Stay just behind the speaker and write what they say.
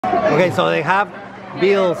Okay, so they have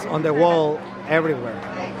bills on the wall everywhere.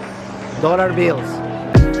 Dollar bills.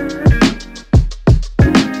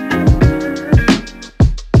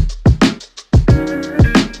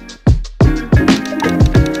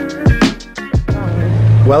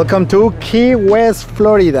 Welcome to Key West,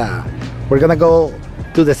 Florida. We're gonna go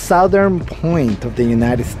to the southern point of the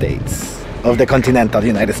United States, of the continental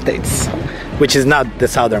United States, which is not the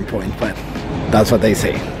southern point, but that's what they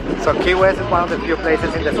say. So Key West is one of the few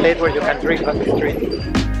places in the state where you can drink on the street.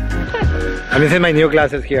 I'm using my new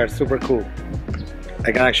glasses here, super cool.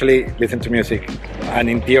 I can actually listen to music and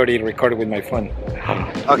in theory record with my phone.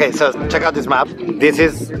 Okay, so check out this map.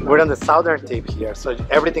 We're on the southern tip here, so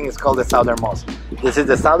everything is called the Southernmost. This is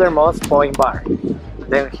the Southernmost Point bar.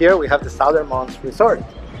 Then here we have the Southernmost resort.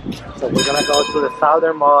 So we're gonna go to the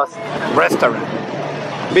Southernmost restaurant.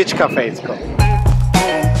 Beach Cafe it's called.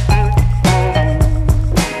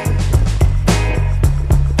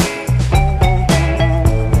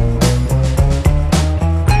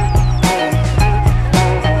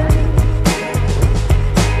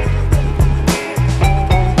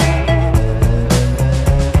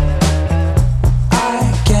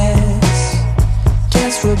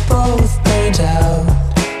 We're both burned out,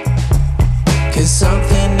 'cause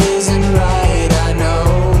something isn't right, I know.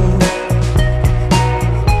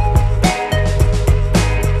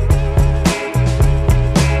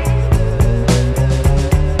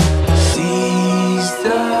 Seize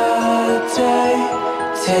the day,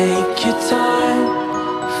 take your time,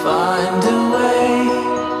 find a way.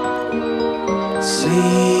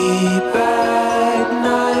 Sleep at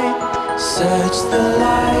night, search the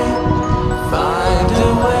light, find a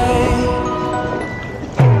way.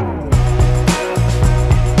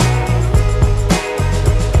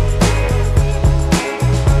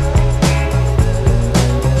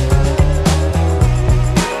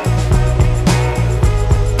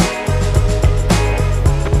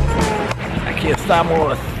 Aquí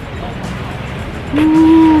estamos.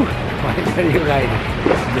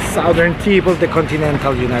 The southern tip of the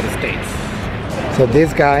continental United States. So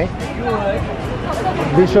this guy,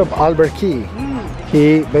 Bishop Albert Key,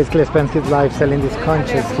 he basically spent his life selling these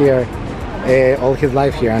conches here, all his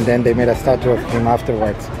life here, and then they made a statue of him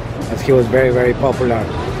afterwards, as he was very, very popular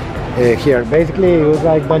here. Basically, he was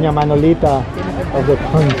like Doña Manolita of the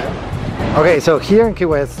conch. Okay, so here in Key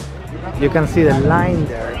West, you can see the line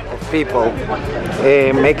there of people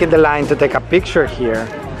making the line to take a picture here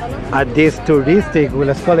at this touristic, well,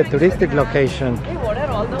 let's call it touristic location,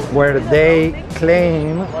 where they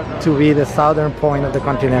claim to be the southern point of the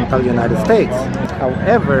continental United States.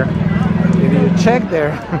 However, if you check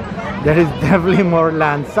there, there is definitely more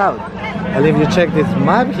land south. And if you check this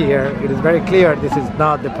map here, it is very clear this is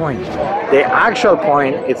not the point. The actual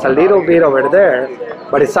point, it's a little bit over there,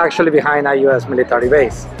 but it's actually behind a US military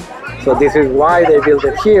base. So this is why they built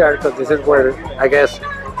it here, because this is where, I guess,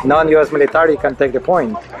 non-US military can take the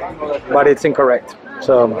point, but it's incorrect.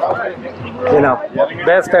 So, you know,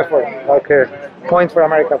 best effort. Okay, point for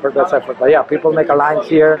America for best effort. But yeah, people make a line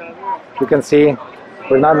here. You can see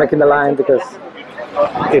we're not making the line because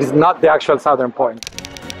it is not the actual southern point.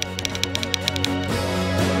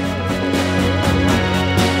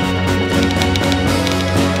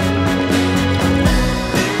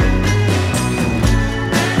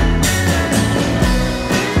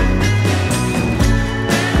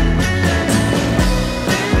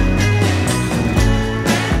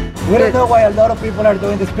 We don't know why a lot of people are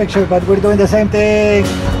doing this picture, but we're doing the same thing.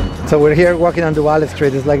 So we're here walking on Duval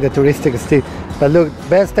Street. It's like the touristic street. But look,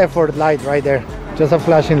 best effort light right there. Just a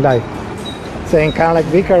flashing light. Saying kind of like,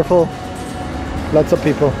 be careful. Lots of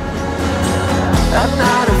people. I'm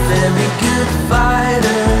not a very good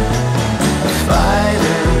fighter,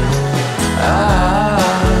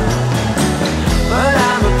 but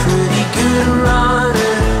I'm a pretty good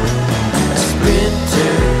runner, a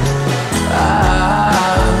sprinter.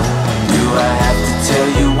 Do I have to tell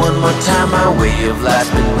you one more time? My way of life's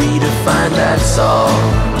been redefined, that's all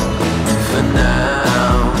for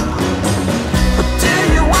now. What do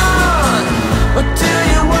you want? What do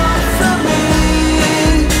you want from me?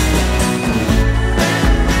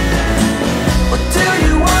 What do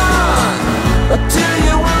you want? What do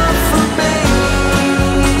you want from me?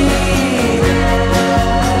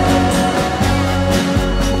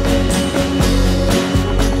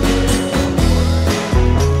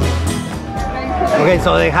 Okay, so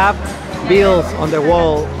they have bills on the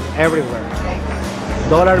wall everywhere.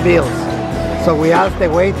 Dollar bills. So we asked the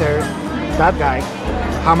waiter, that guy,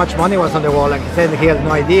 how much money was on the wall, and he said he has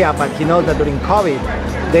no idea, but he knows that during COVID,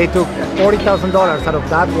 they took $40,000 out of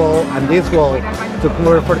that wall and this wall to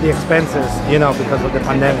cover for the expenses, you know, because of the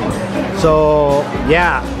pandemic. So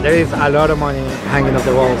yeah, there is a lot of money hanging off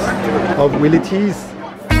the walls of Willie T's.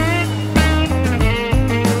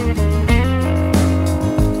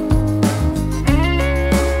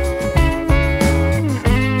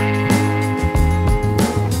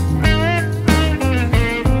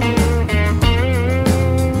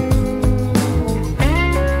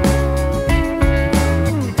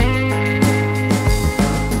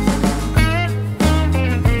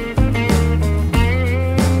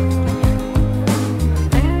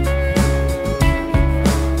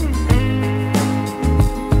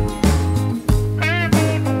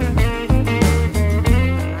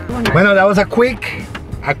 Bueno, that was a quick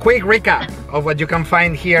recap of what you can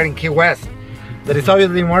find here in Key West. There is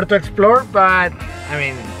obviously more to explore, but I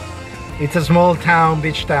mean, it's a small town,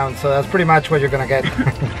 beach town, so that's pretty much what you're gonna get.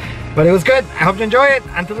 But it was good. I hope you enjoy it.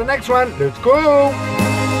 Until the next one, let's go!